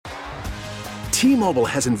T-Mobile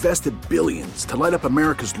has invested billions to light up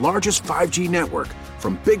America's largest 5G network,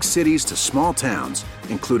 from big cities to small towns,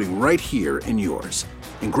 including right here in yours.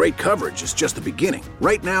 And great coverage is just the beginning.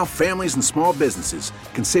 Right now, families and small businesses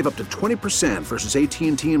can save up to 20% versus AT&T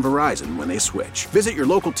and Verizon when they switch. Visit your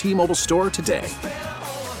local T-Mobile store today.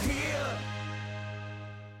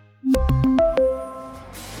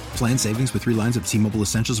 Plan savings with 3 lines of T-Mobile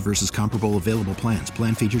Essentials versus comparable available plans.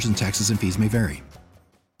 Plan features and taxes and fees may vary.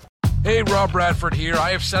 Hey, Rob Bradford here. I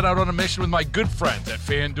have set out on a mission with my good friends at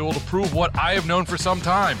FanDuel to prove what I have known for some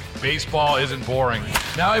time. Baseball isn't boring.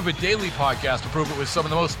 Now I have a daily podcast to prove it with some of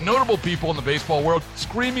the most notable people in the baseball world,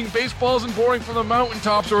 screaming baseball isn't boring from the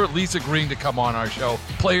mountaintops, or at least agreeing to come on our show.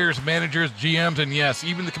 Players, managers, GMs, and yes,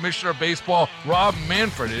 even the commissioner of baseball, Rob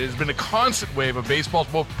Manfred. It has been a constant wave of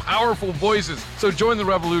baseball's most powerful voices. So join the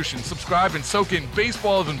revolution. Subscribe and soak in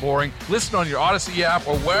Baseball Isn't Boring. Listen on your Odyssey app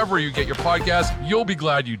or wherever you get your podcast. You'll be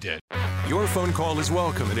glad you did. Your phone call is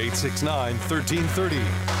welcome at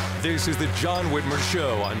 869-1330. This is the John Whitmer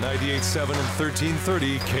Show on 98.7 and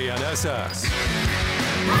 1330 KNSS.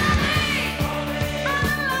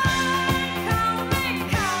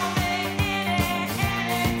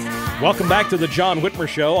 Welcome back to the John Whitmer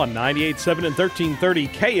Show on 98.7 and 1330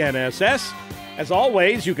 KNSS. As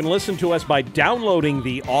always, you can listen to us by downloading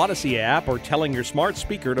the Odyssey app or telling your smart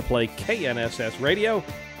speaker to play KNSS Radio.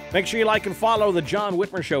 Make sure you like and follow the John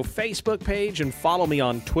Whitmer Show Facebook page and follow me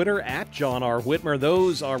on Twitter at John R. Whitmer.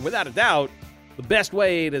 Those are, without a doubt, the best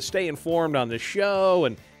way to stay informed on the show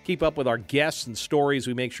and keep up with our guests and stories.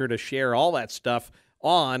 We make sure to share all that stuff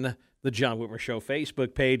on the John Whitmer Show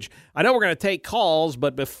Facebook page. I know we're going to take calls,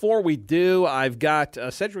 but before we do, I've got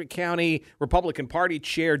Sedgwick County Republican Party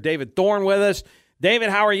Chair David Thorne with us. David,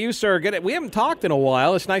 how are you, sir? Good. We haven't talked in a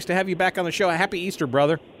while. It's nice to have you back on the show. Happy Easter,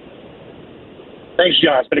 brother. Thanks,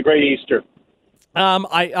 John. It's been a great Easter.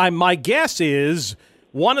 My guess is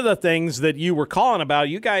one of the things that you were calling about,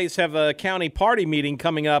 you guys have a county party meeting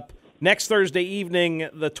coming up next Thursday evening,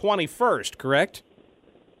 the 21st, correct?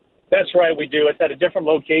 That's right, we do. It's at a different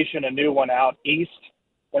location, a new one out east.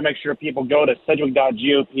 We'll make sure people go to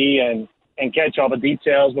sedgwick.gop and catch all the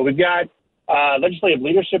details. But we've got legislative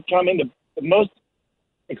leadership coming. The most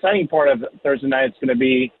exciting part of Thursday night is going to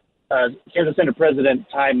be Kansas Senate President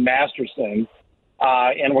Ty Masterson.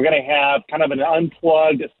 And we're going to have kind of an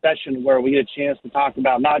unplugged session where we get a chance to talk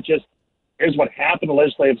about not just here's what happened in the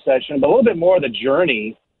legislative session, but a little bit more of the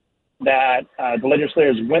journey that the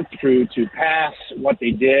legislators went through to pass what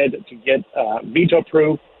they did to get veto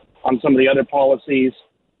proof on some of the other policies.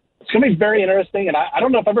 It's going to be very interesting, and I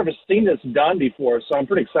don't know if I've ever seen this done before, so I'm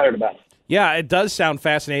pretty excited about it. Yeah, it does sound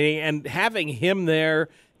fascinating, and having him there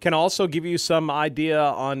can also give you some idea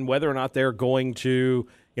on whether or not they're going to,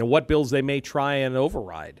 what bills they may try and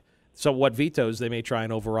override. So what vetoes they may try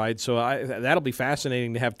and override. So that'll be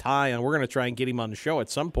fascinating to have Ty, and we're going to try and get him on the show at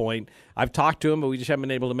some point. I've talked to him, but we just haven't been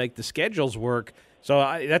able to make the schedules work. So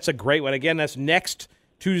that's a great one. Again, that's next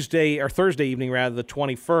Thursday evening, the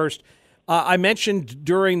 21st. I mentioned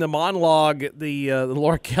during the monologue the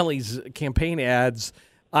Laura Kelly's campaign ads.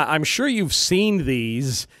 I'm sure you've seen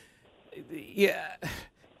these. Yeah,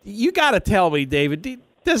 you got to tell me, David,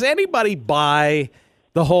 does anybody buy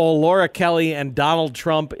the whole Laura Kelly and Donald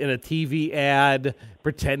Trump in a TV ad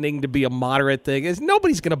pretending to be a moderate thing?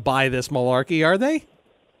 Nobody's going to buy this malarkey, are they?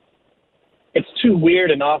 It's too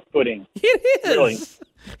weird and off-putting. It is. Really.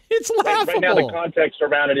 It's laughable. Right now, the context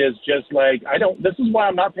around it is just like, this is why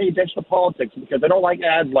I'm not paying attention to politics, because I don't like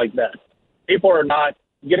ads like that. People are not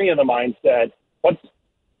getting in the mindset.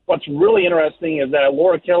 What's really interesting is that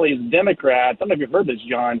Laura Kelly's Democrats, I don't know if you've heard this,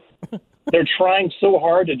 John, they're trying so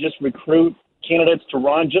hard to just recruit candidates to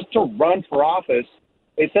run for office.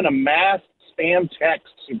 They sent a mass spam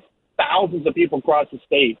text to thousands of people across the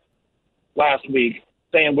state last week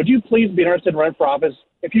saying, would you please be interested in running for office?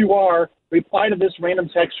 If you are, reply to this random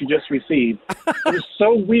text you just received. It was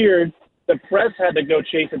so weird, the press had to go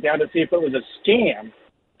chase it down to see if it was a scam.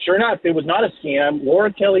 Sure enough, it was not a scam.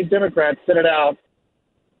 Laura Kelly's Democrats sent it out.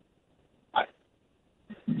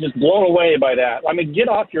 Just blown away by that. I mean, get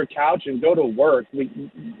off your couch and go to work.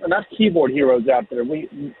 Enough keyboard heroes out there.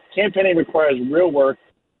 Campaigning requires real work.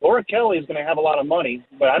 Laura Kelly is going to have a lot of money,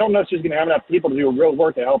 but I don't know if she's going to have enough people to do real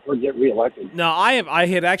work to help her get reelected. No,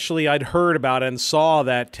 I'd heard about it and saw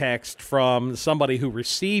that text from somebody who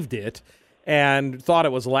received it and thought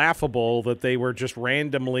it was laughable that they were just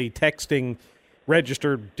randomly texting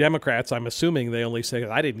registered Democrats. I'm assuming they only say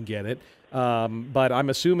I didn't get it. But I'm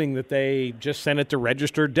assuming that they just sent it to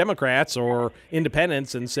registered Democrats or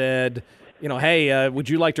independents and said, hey, would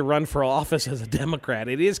you like to run for office as a Democrat?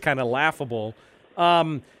 It is kind of laughable.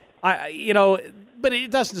 But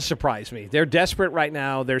it doesn't surprise me. They're desperate right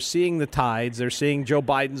now. They're seeing the tides. They're seeing Joe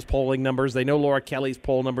Biden's polling numbers. They know Laura Kelly's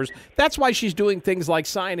poll numbers. That's why she's doing things like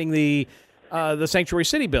signing the Sanctuary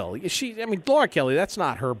City bill. Laura Kelly, that's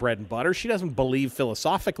not her bread and butter. She doesn't believe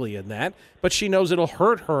philosophically in that, but she knows it'll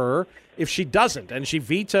hurt her if she doesn't. And she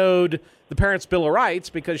vetoed the Parents' Bill of Rights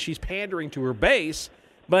because she's pandering to her base.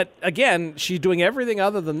 But again, she's doing everything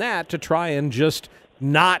other than that to try and just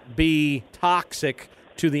not be toxic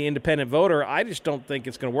to the independent voter. I just don't think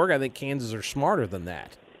it's going to work. I think Kansas are smarter than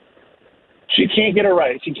that. She can't get it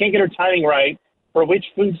right. She can't get her timing right for which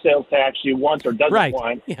food sales tax she wants or doesn't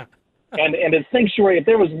want. Yeah. and at Sanctuary, if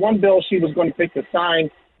there was one bill she was going to pick to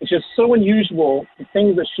sign, it's just so unusual, the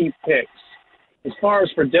things that she picks. As far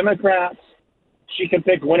as for Democrats, she can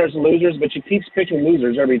pick winners and losers, but she keeps picking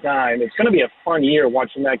losers every time. It's going to be a fun year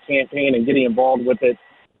watching that campaign and getting involved with it.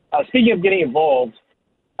 Speaking of getting involved,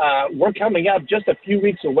 we're coming up just a few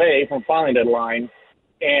weeks away from filing deadline.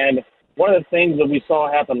 And one of the things that we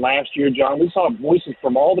saw happen last year, John, we saw voices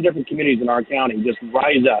from all the different communities in our county just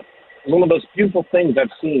rise up. It's one of those beautiful things I've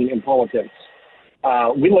seen in politics.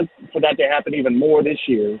 We look for that to happen even more this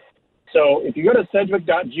year. So if you go to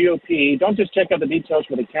Sedgwick.gop, don't just check out the details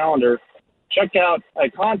for the calendar. Check out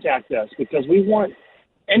Contact Us, because we want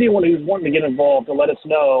anyone who's wanting to get involved to let us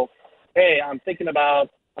know, hey, I'm thinking about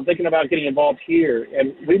getting involved here.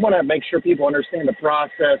 And we want to make sure people understand the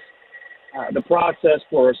process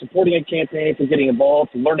for supporting a campaign, for getting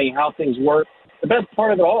involved, for learning how things work. The best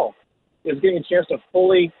part of it all is getting a chance to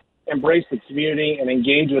fully embrace the community and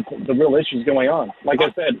engage with the real issues going on. Like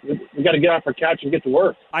I said, we got to get off our couch and get to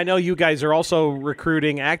work. I know you guys are also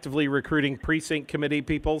actively recruiting precinct committee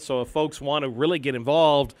people, so if folks want to really get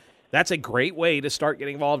involved, that's a great way to start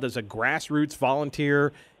getting involved as a grassroots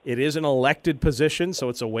volunteer. It is an elected position, so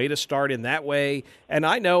it's a way to start in that way. And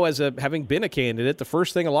I know, having been a candidate, the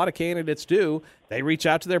first thing a lot of candidates do, they reach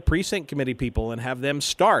out to their precinct committee people and have them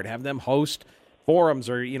host forums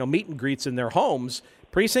or meet and greets in their homes.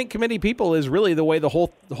 Precinct committee people is really the way the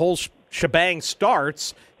whole shebang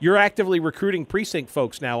starts. You're actively recruiting precinct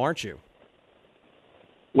folks now, aren't you?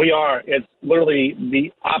 We are. It's literally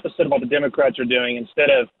the opposite of what the Democrats are doing. Instead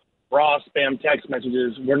of raw spam text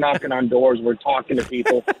messages, we're knocking on doors, we're talking to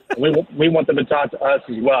people. We want them to talk to us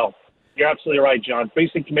as well. You're absolutely right, John.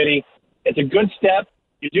 Precinct committee, it's a good step.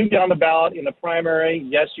 You do get on the ballot in the primary.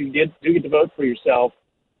 Yes, you do get to vote for yourself.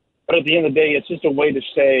 But at the end of the day, it's just a way to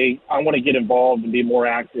say, I want to get involved and be more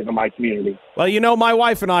active in my community. Well, my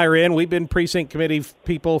wife and I are in. We've been precinct committee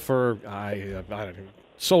people for I don't know,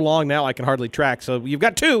 so long now I can hardly track. So you've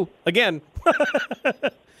got two again.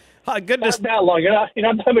 Goodness. Not that long. You're not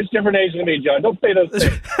that much different age than me, John. Don't say those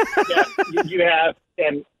things. Yeah, you have.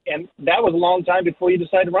 And that was a long time before you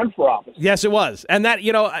decided to run for office. Yes, it was. And that,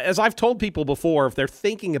 as I've told people before, if they're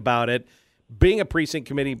thinking about it, being a precinct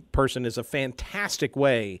committee person is a fantastic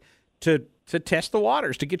way to test the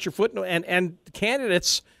waters, to get your foot in. And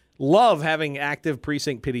candidates love having active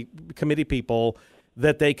precinct committee people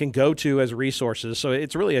that they can go to as resources. So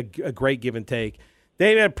it's really a great give and take.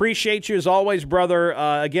 David, appreciate you as always, brother.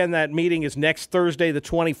 Again, that meeting is next Thursday, the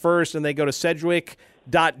 21st, and they go to Sedgwick.gop,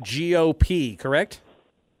 correct?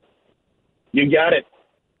 You got it.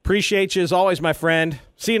 Appreciate you as always, my friend.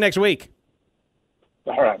 See you next week.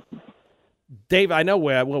 All right. Dave, I know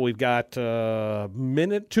we've got 2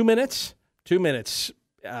 minutes. 2 minutes.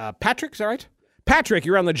 Patrick, is that right? Patrick,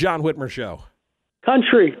 you're on the John Whitmer Show.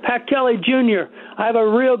 Country, Pat Kelly Jr., I have a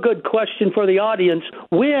real good question for the audience.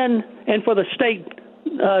 When, and for the state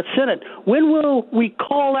Senate, when will we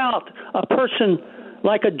call out a person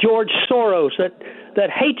like a George Soros that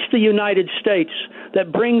hates the United States,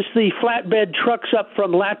 that brings the flatbed trucks up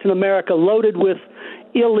from Latin America loaded with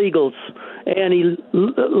illegals, and he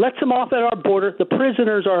lets them off at our border? The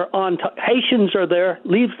prisoners are on Haitians are there,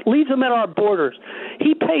 leaves them at our borders.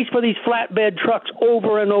 He pays for these flatbed trucks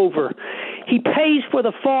over and over. He pays for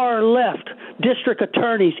the far left district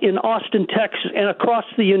attorneys in Austin, Texas, and across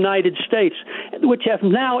the United States, which have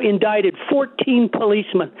now indicted 14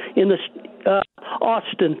 policemen in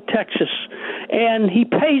Austin, Texas. And he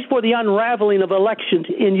pays for the unraveling of elections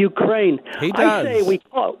in Ukraine. He does.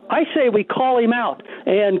 I say we call him out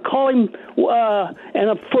and call him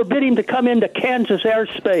and forbid him to come into Kansas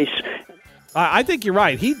airspace. I think you're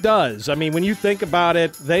right. He does. I mean, when you think about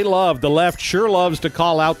it, the left sure loves to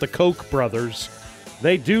call out the Koch brothers.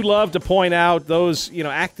 They do love to point out those,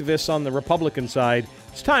 activists on the Republican side.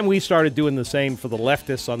 It's time we started doing the same for the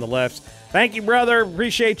leftists on the left. Thank you, brother.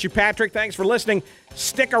 Appreciate you, Patrick. Thanks for listening.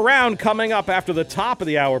 Stick around. Coming up after the top of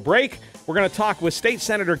the hour break, we're going to talk with State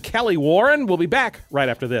Senator Kelly Warren. We'll be back right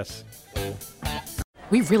after this.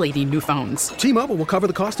 We really need new phones. T-Mobile will cover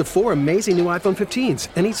the cost of 4 amazing new iPhone 15s,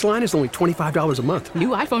 and each line is only $25 a month. New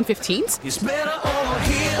iPhone 15s? It's better over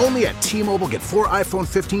here. Only at T-Mobile, get 4 iPhone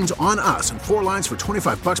 15s on us and 4 lines for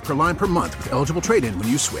 $25 per line per month with eligible trade-in when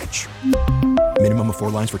you switch. Minimum of 4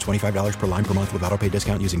 lines for $25 per line per month with autopay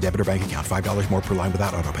discount using debit or bank account. $5 more per line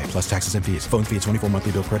without autopay, plus taxes and fees. Phone fee at 24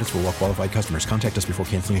 monthly bill credits for well-qualified customers. Contact us before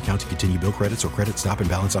canceling account to continue bill credits or credit stop and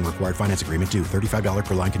balance on required finance agreement due. $35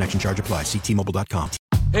 per line connection charge applies. See T-Mobile.com.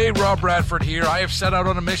 Hey, Rob Bradford here. I have set out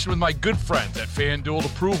on a mission with my good friends at FanDuel to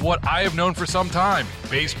prove what I have known for some time.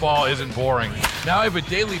 Baseball isn't boring. Now I have a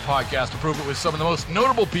daily podcast to prove it with some of the most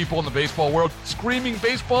notable people in the baseball world, screaming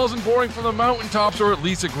baseball isn't boring from the mountaintops, or at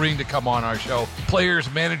least agreeing to come on our show. Players,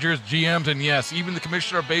 managers, GMs, and yes, even the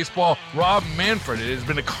commissioner of baseball, Rob Manfred. It has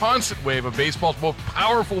been a constant wave of baseball's most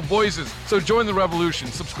powerful voices. So join the revolution.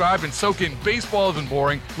 Subscribe and soak in Baseball Isn't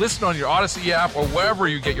Boring. Listen on your Odyssey app or wherever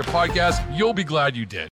you get your podcasts. You'll be glad you did.